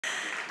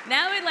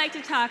Now we'd like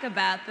to talk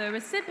about the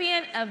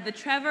recipient of the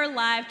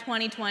TrevorLIVE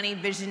 2020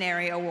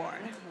 Visionary Award.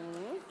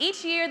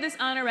 Each year, this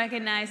honor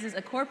recognizes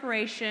a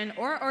corporation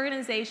or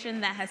organization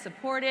that has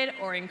supported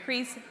or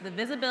increased the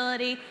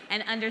visibility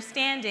and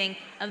understanding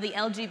of the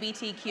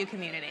LGBTQ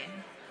community.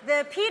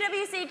 The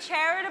PwC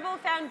Charitable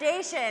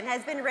Foundation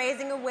has been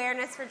raising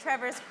awareness for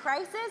Trevor's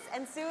crisis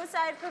and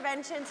suicide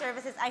prevention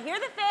services. I hear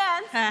the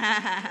fans.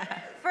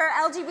 For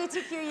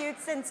LGBTQ youth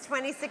since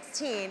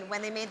 2016,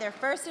 when they made their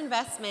first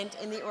investment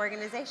in the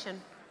organization.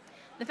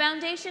 The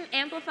foundation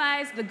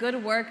amplifies the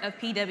good work of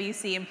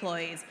PwC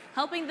employees,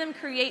 helping them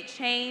create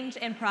change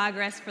and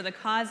progress for the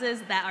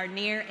causes that are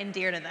near and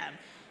dear to them.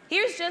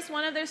 Here's just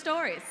one of their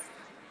stories.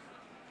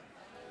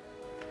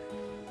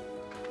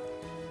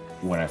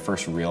 When I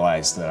first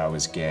realized that I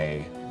was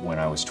gay when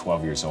I was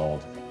 12 years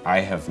old, I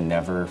have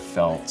never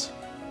felt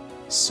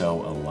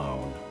so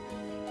alone.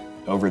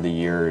 Over the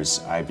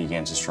years, I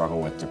began to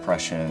struggle with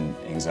depression,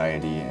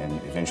 anxiety,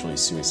 and eventually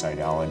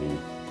suicidality.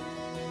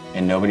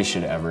 And nobody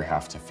should ever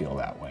have to feel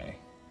that way.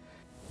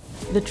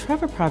 The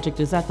Trevor Project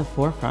is at the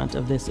forefront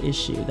of this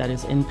issue that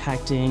is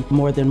impacting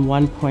more than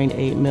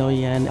 1.8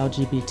 million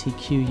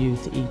LGBTQ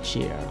youth each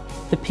year.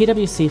 The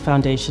PwC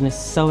Foundation is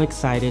so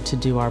excited to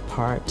do our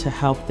part to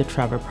help the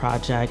Trevor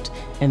Project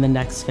in the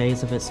next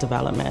phase of its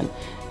development,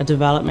 a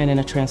development and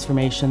a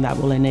transformation that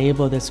will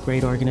enable this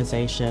great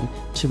organization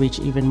to reach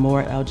even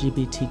more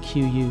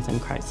LGBTQ youth in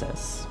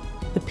crisis.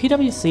 The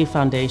PwC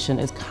Foundation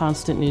is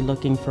constantly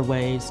looking for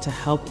ways to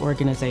help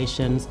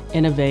organizations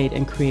innovate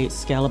and create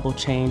scalable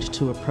change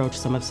to approach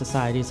some of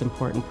society's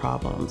important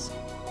problems.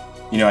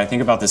 You know, I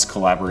think about this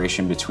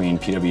collaboration between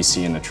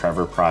PwC and the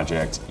Trevor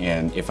Project,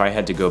 and if I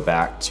had to go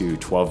back to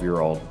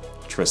 12-year-old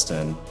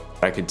Tristan,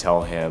 I could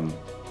tell him,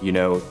 you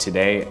know,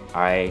 today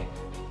I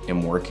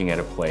am working at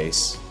a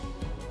place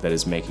that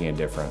is making a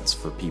difference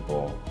for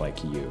people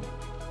like you.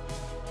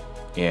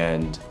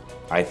 And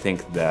I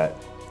think that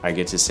I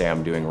get to say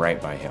I'm doing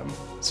right by him,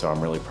 so I'm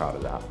really proud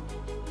of that.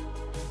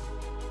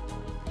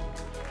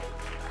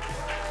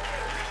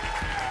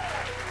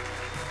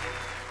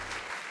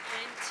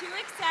 And to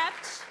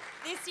accept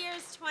this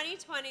year's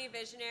 2020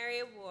 Visionary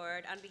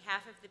Award on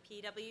behalf of the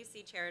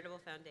PwC Charitable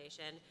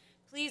Foundation,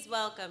 please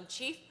welcome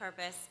Chief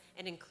Purpose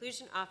and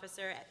Inclusion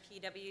Officer at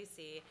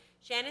PwC,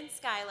 Shannon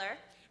Schuyler,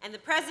 and the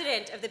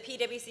President of the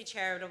PwC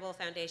Charitable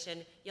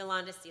Foundation,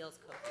 Yolanda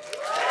Seals-Coffield.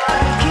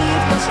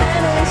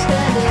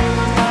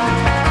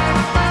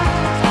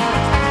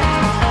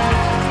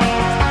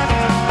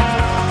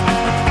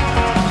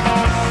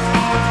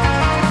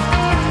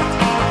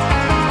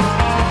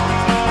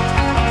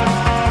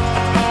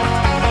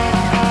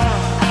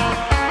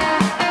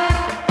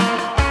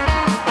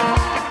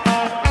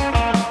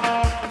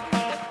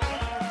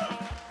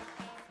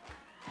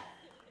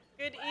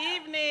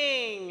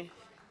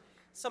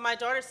 So my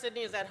daughter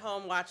Sydney is at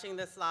home watching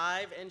this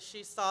live, and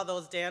she saw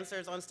those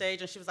dancers on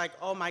stage, and she was like,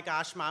 "Oh my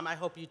gosh, Mom, I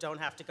hope you don't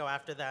have to go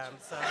after them."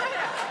 So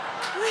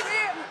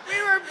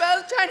we were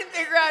both trying to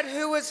figure out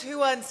who was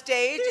who on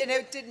stage, and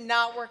it did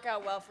not work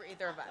out well for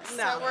either of us.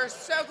 No. So we're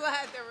so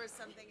glad there was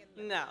something in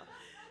there. No.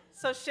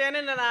 So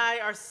Shannon and I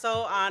are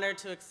so honored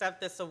to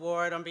accept this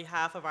award on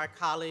behalf of our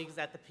colleagues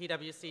at the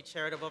PwC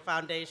Charitable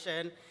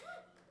Foundation.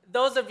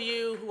 Those of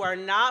you who are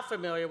not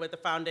familiar with the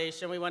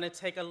foundation, we want to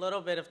take a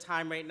little bit of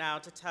time right now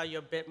to tell you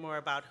a bit more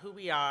about who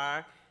we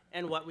are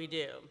and what we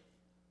do.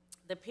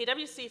 The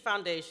PwC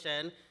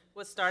Foundation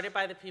was started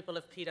by the people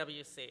of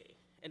PwC,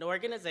 an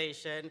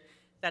organization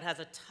that has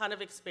a ton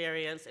of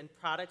experience in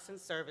products and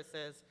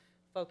services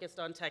focused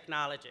on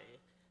technology.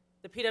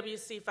 The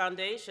PwC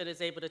Foundation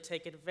is able to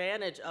take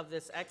advantage of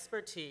this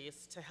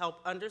expertise to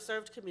help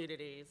underserved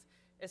communities,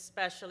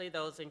 especially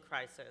those in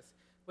crisis,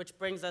 which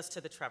brings us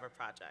to the Trevor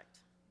Project.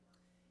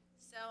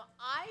 So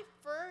I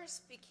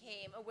first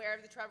became aware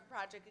of the Trevor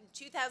Project in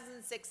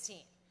 2016.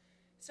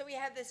 So we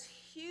had this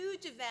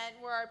huge event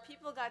where our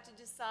people got to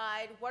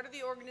decide what are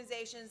the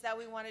organizations that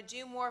we want to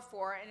do more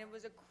for, and it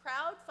was a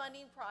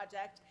crowdfunding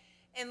project,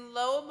 and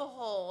lo and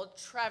behold,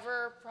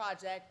 Trevor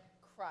Project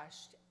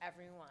crushed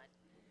everyone.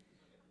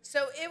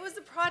 So it was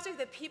the project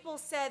that people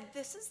said,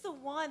 this is the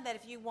one that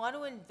if you want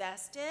to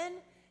invest in,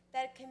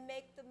 that can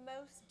make the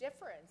most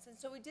difference. And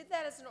so we did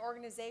that as an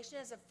organization,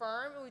 as a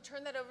firm, and we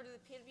turned that over to the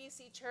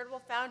PwC Charitable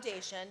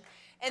Foundation.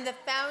 And the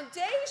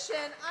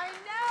foundation, I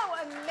know,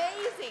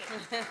 amazing.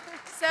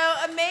 So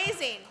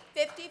amazing.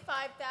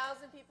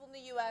 55,000 people in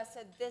the US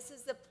said this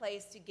is the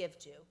place to give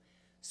to.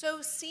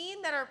 So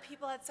seeing that our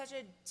people had such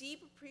a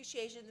deep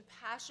appreciation and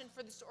passion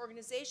for this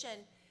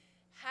organization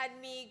had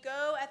me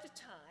go at the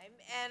time,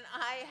 and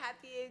I had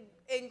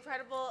the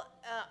incredible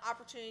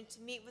opportunity to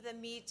meet with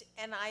them,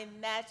 and I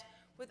met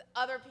with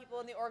other people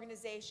in the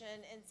organization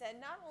and said,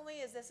 not only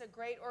is this a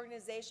great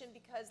organization,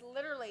 because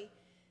literally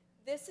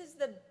this is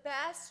the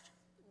best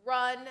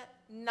run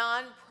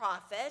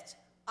nonprofit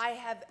I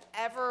have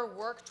ever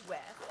worked with.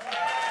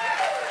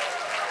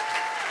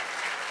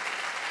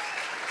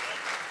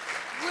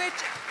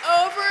 Which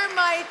over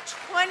my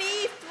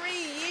 23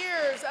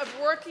 years of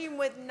working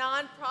with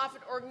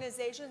nonprofit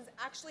organizations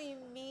actually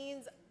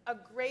means a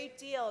great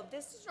deal.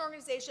 This is an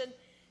organization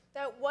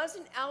that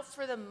wasn't out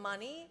for the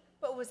money,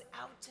 but was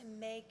out to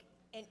make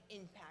an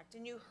impact.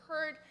 And you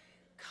heard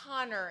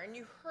Connor, and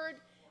you heard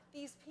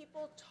these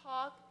people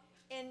talk,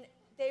 and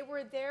they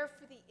were there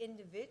for the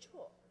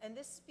individual. And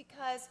this is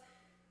because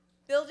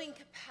building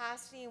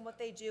capacity in what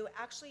they do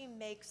actually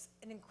makes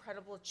an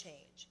incredible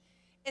change.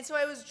 And so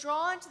I was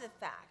drawn to the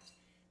fact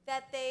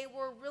that they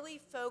were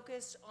really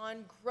focused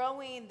on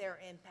growing their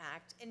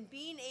impact and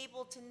being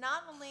able to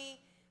not only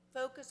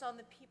focus on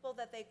the people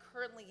that they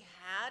currently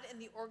had in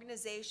the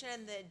organization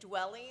and the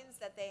dwellings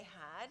that they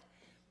had,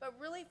 but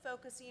really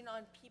focusing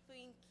on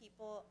keeping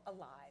people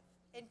alive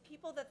and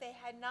people that they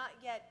had not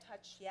yet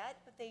touched yet,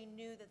 but they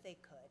knew that they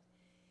could.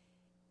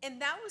 And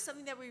that was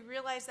something that we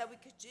realized that we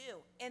could do.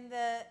 And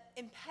the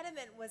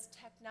impediment was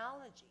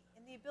technology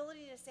and the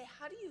ability to say,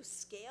 how do you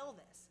scale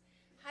this?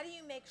 How do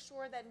you make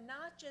sure that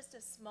not just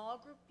a small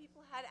group of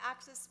people had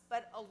access,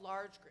 but a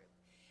large group?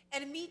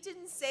 And Amit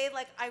didn't say,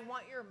 like, I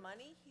want your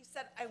money. He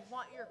said, I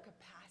want your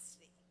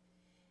capacity.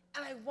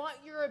 And I want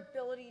your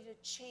ability to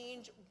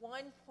change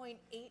 1.8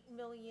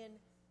 million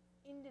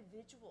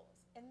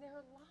individuals and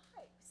their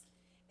lives.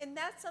 And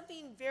that's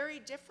something very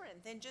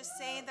different than just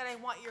saying that I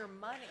want your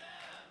money.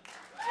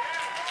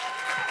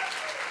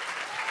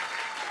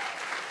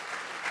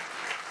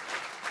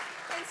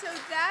 And so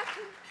that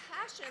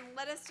compassion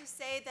led us to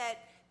say that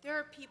there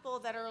are people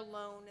that are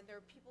alone, and there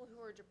are people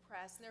who are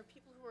depressed, and there are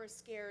people who are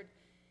scared.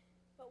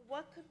 But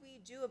what could we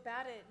do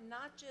about it?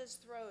 Not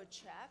just throw a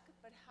check,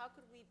 but how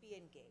could we be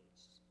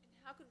engaged?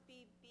 And how could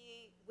we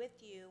be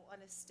with you on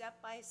a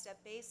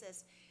step-by-step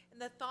basis? And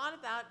the thought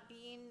about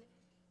being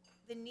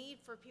the need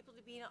for people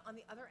to be on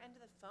the other end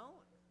of the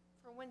phone.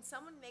 For when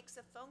someone makes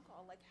a phone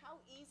call, like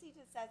how easy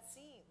does that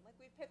seem? Like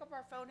we pick up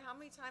our phone how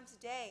many times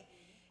a day,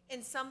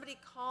 and somebody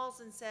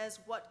calls and says,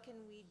 what can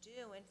we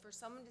do? And for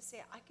someone to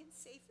say, I can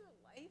save your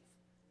life?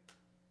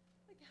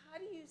 Like how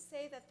do you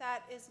say that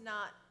that is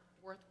not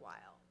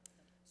worthwhile?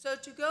 So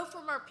to go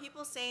from our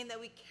people saying that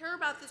we care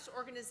about this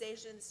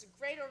organization, this is a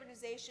great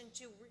organization,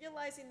 to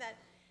realizing that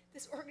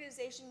this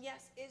organization,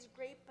 yes, is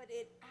great, but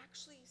it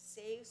actually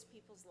saves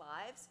people's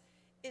lives,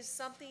 is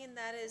something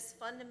that is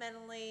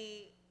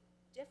fundamentally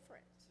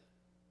different.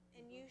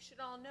 And you should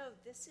all know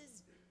this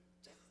is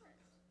different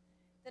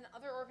than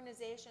other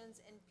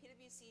organizations, and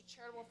PwC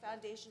Charitable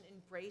Foundation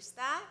embraced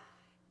that,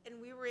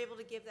 and we were able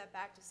to give that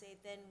back to say,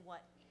 then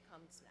what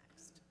comes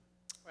next?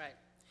 Right.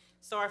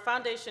 So our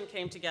foundation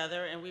came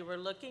together, and we were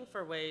looking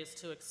for ways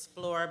to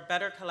explore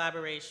better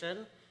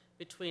collaboration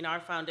between our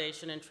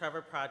foundation and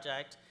Trevor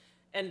Project.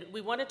 And we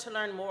wanted to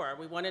learn more.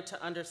 We wanted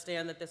to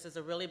understand that this is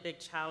a really big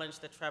challenge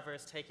that Trevor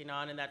is taking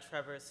on and that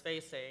Trevor is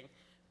facing.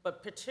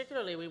 But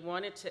particularly, we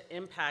wanted to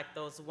impact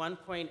those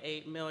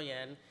 1.8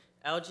 million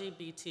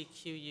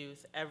LGBTQ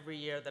youth every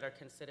year that are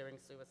considering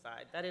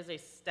suicide. That is a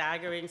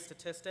staggering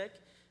statistic.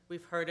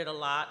 We've heard it a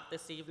lot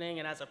this evening,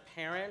 and as a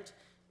parent,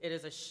 it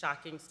is a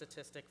shocking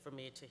statistic for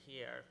me to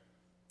hear,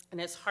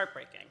 and it's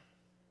heartbreaking.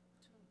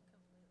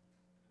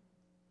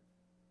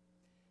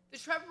 The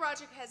Trevor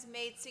Project has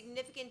made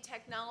significant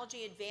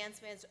technology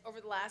advancements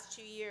over the last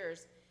 2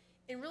 years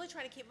in really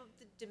trying to keep up with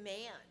the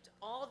demand.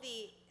 All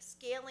the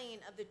scaling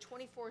of the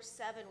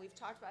 24/7 we've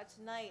talked about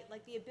tonight,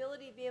 like the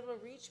ability to be able to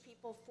reach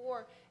people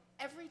for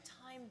every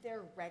time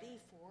they're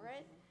ready for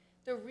it,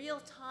 the real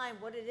time,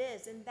 what it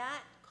is, and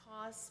that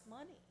costs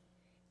money.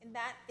 And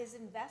that is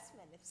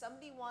investment. If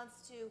somebody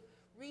wants to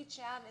reach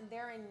out and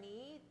they're in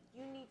need,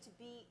 you need to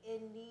be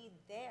in need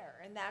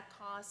there. And that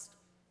costs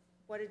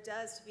what it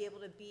does to be able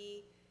to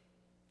be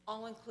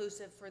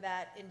all-inclusive for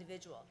that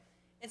individual.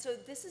 And so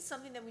this is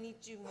something that we need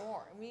to do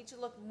more. And we need to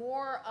look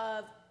more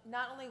of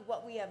not only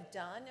what we have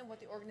done and what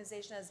the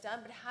organization has done,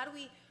 but how do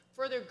we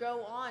further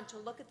go on to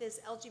look at this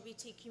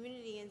LGBT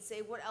community and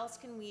say, what else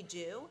can we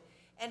do?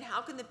 And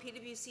how can the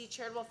PwC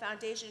Charitable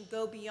Foundation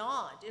go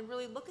beyond and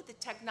really look at the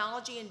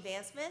technology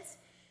advancements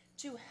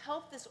to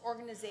help this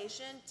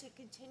organization to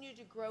continue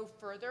to grow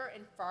further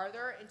and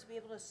farther and to be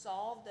able to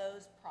solve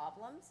those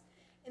problems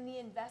and the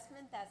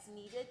investment that's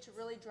needed to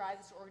really drive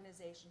this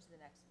organization to the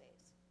next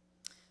phase.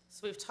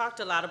 So we've talked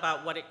a lot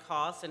about what it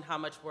costs and how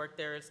much work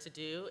there is to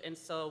do, and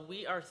so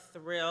we are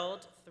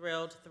thrilled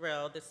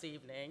this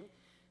evening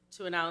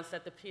to announce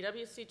that the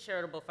PwC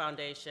Charitable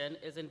Foundation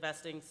is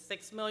investing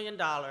 $6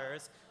 million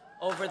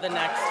over the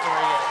next 4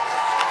 years.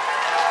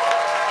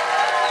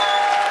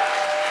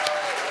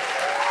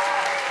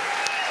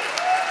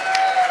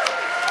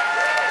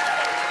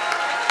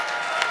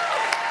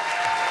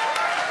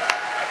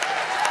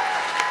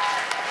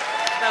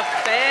 The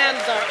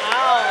fans are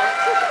out.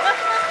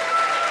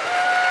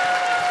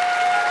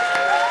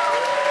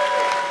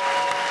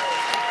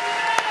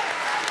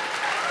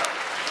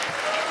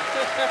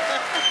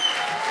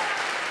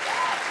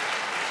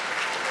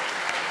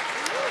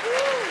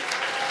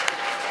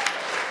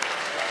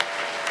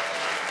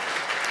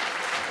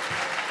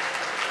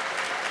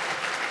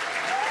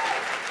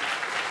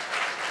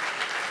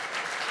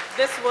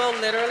 This will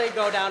literally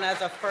go down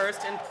as a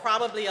first and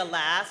probably a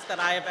last that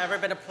I have ever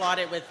been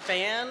applauded with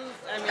fans.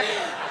 I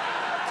mean,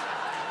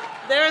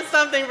 There is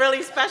something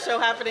really special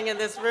happening in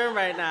this room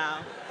right now.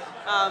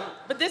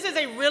 But this is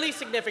a really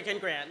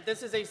significant grant.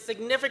 This is a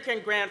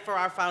significant grant for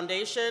our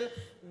foundation.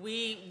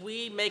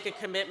 We make a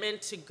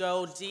commitment to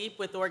go deep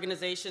with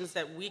organizations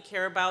that we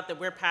care about, that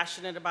we're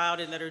passionate about,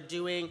 and that are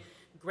doing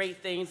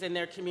great things in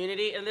their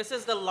community. And this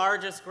is the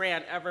largest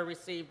grant ever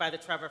received by the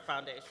Trevor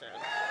Foundation.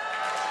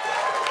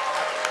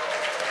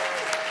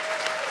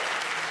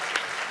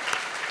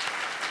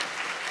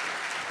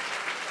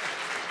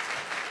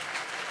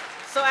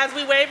 So as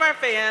we wave our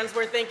fans,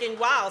 we're thinking,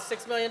 wow,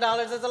 $6 million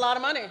is a lot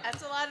of money.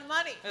 That's a lot of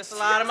money. It's a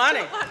lot of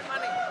money. That's a lot of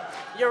money.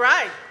 You're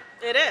right,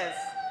 it is.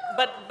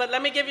 But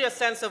let me give you a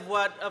sense of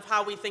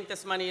how we think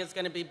this money is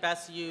going to be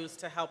best used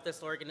to help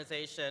this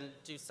organization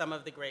do some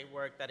of the great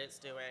work that it's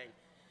doing.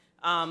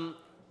 My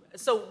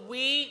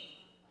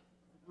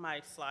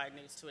slide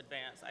needs to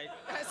advance.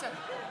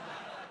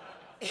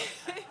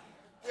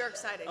 We're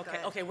excited.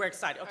 Okay, we're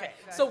excited. Okay,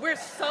 Right, so we're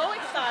so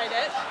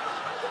excited.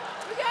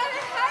 We got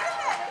ahead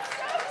of it.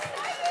 It's so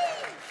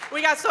exciting.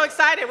 We got so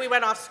excited, we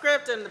went off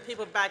script, and the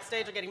people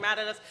backstage are getting mad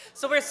at us.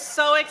 So we're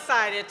so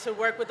excited to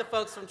work with the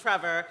folks from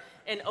Trevor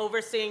in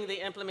overseeing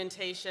the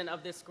implementation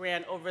of this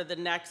grant over the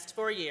next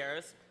 4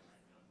 years.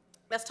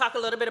 Let's talk a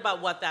little bit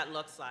about what that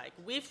looks like.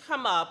 We've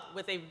come up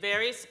with a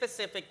very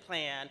specific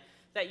plan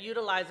that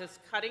utilizes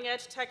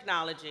cutting-edge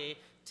technology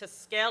to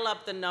scale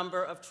up the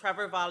number of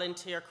Trevor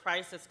volunteer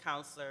crisis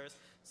counselors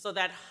so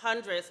that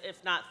hundreds,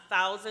 if not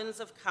thousands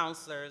of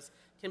counselors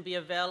can be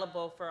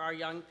available for our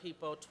young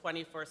people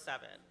 24/7.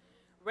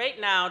 Right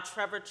now,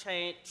 Trevor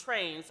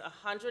trains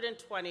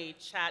 120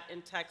 chat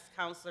and text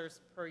counselors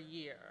per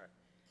year.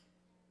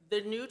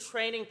 The new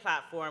training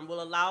platform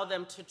will allow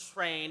them to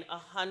train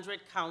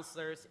 100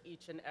 counselors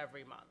each and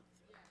every month.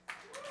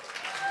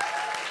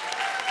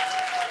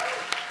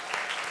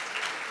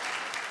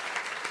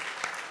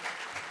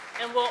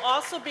 And we'll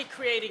also be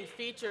creating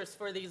features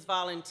for these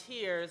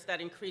volunteers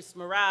that increase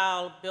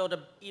morale, build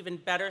an even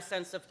better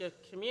sense of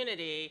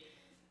community,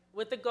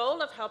 with the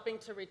goal of helping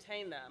to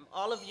retain them.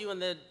 All of you in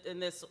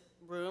this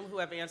room who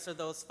have answered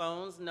those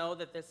phones know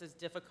that this is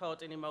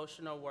difficult and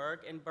emotional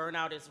work, and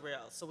burnout is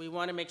real. So we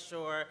want to make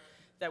sure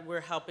that we're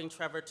helping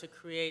Trevor to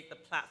create the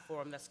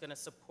platform that's going to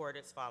support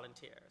its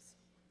volunteers.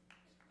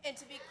 And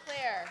to be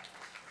clear,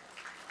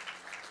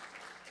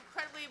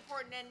 incredibly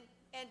important,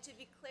 and to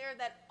be clear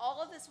that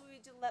all of this will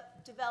be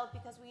developed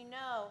because we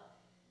know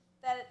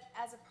that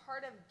as a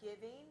part of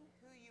giving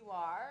who you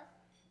are,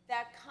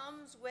 that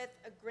comes with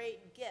a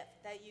great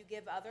gift that you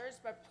give others,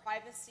 but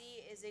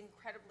privacy is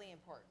incredibly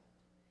important.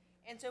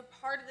 And so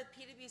part of the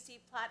PwC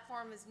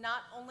platform is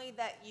not only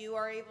that you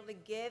are able to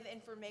give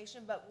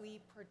information, but we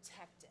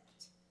protect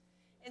it.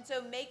 And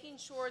so making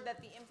sure that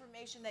the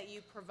information that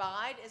you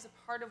provide is a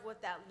part of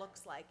what that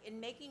looks like, and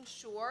making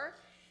sure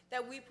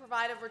that we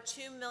provide over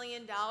 $2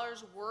 million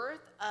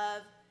worth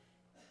of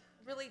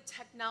really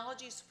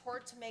technology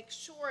support to make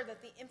sure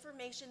that the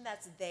information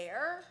that's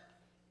there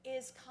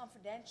is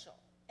confidential.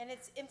 And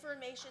it's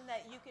information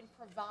that you can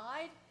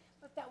provide,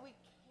 but that we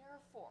care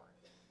for.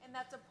 And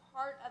that's a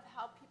part of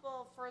how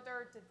people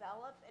further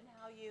develop and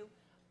how you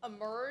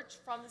emerge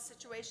from the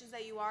situations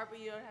that you are, but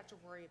you don't have to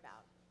worry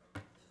about.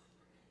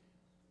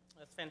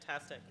 That's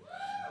fantastic.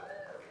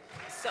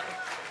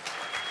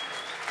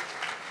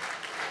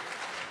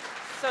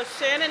 So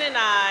Shannon and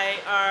I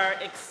are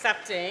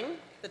accepting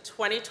the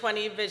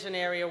 2020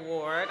 Visionary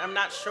Award. I'm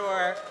not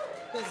sure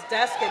whose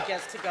desk it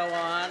gets to go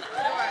on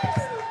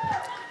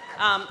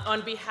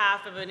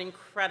behalf of an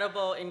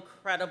incredible,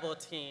 incredible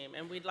team.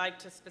 And we'd like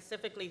to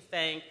specifically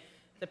thank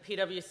the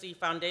PwC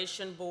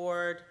Foundation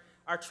Board,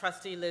 our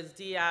trustee Liz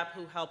Diap,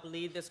 who helped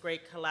lead this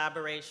great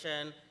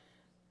collaboration,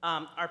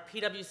 our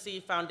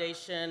PwC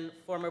Foundation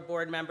former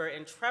board member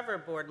and Trevor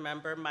board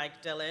member,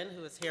 Mike Dillon,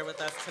 who is here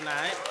with us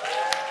tonight.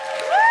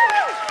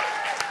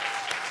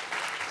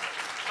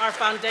 Our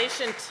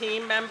foundation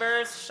team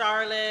members,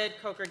 Charlotte,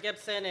 Coker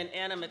Gibson, and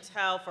Anna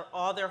Mattel, for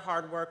all their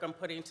hard work on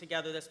putting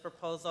together this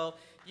proposal.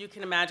 You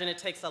can imagine it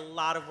takes a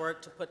lot of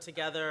work to put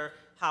together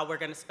how we're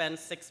going to spend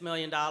 $6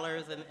 million,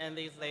 and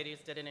these ladies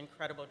did an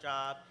incredible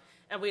job.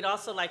 And we'd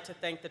also like to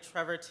thank the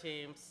Trevor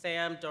team,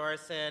 Sam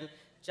Dorison,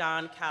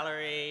 John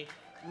Callery,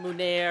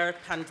 Munir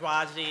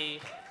Pandwaji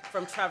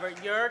from Trevor.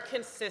 Your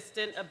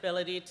consistent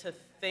ability to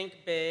think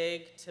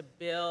big, to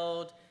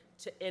build,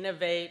 to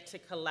innovate, to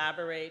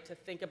collaborate, to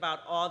think about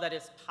all that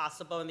is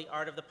possible in the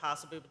art of the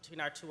possible between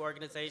our two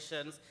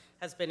organizations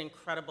has been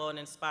incredible and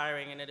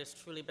inspiring, and it has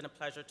truly been a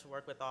pleasure to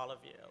work with all of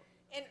you.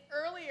 And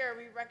earlier,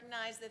 we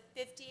recognized the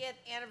 50th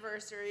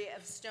anniversary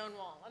of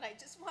Stonewall, and I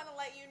just want to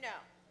let you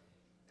know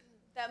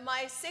that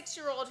my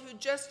 6-year-old, who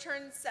just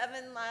turned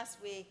 7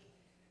 last week,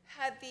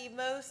 had the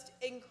most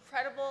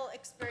incredible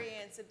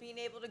experience of being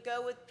able to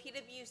go with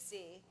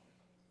PwC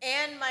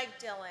and Mike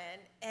Dillon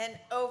and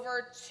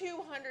over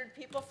 200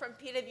 people from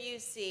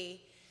PwC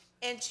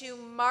and to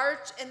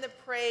march in the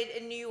parade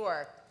in New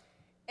York.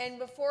 And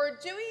before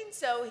doing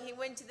so, he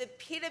went to the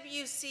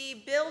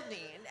PwC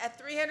building at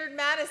 300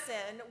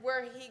 Madison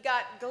where he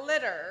got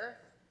glitter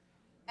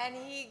and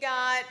he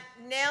got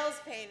nails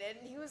painted.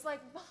 And he was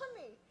like,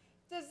 "Mommy,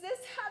 does this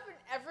happen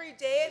every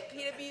day at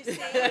PwC?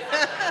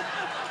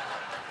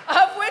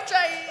 Of which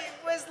I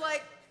was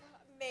like,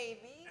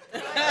 maybe.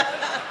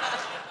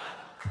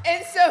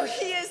 And so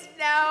he is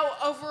now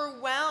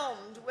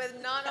overwhelmed with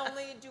not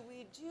only do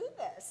we do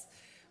this,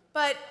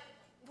 but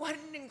what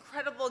an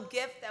incredible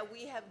gift that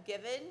we have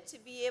given to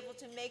be able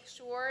to make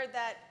sure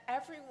that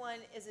everyone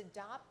is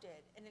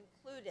adopted and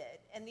included,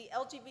 and the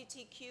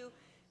LGBTQ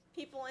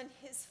people in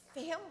his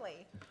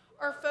family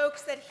are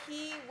folks that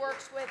he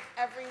works with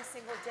every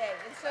single day.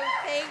 And so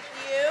thank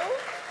you.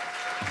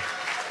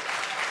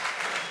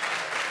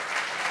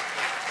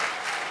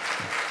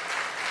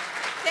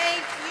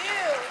 Thank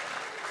you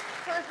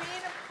for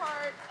being a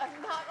part of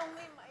not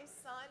only my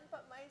son,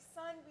 but my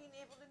son being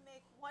able to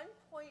make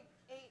 1.8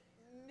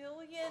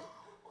 million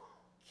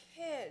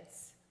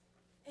kids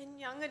and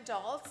young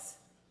adults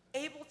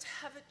able to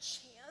have a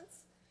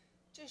chance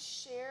to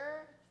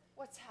share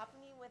what's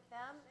happening with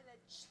them and a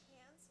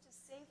chance to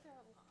save their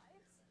lives.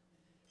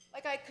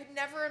 Like, I could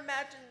never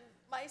imagine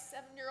my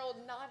 7-year-old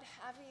not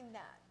having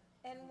that.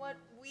 And what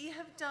we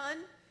have done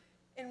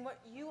and what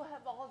you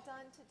have all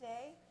done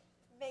today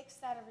makes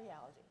that a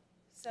reality.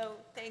 So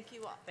thank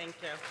you all. Thank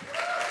you.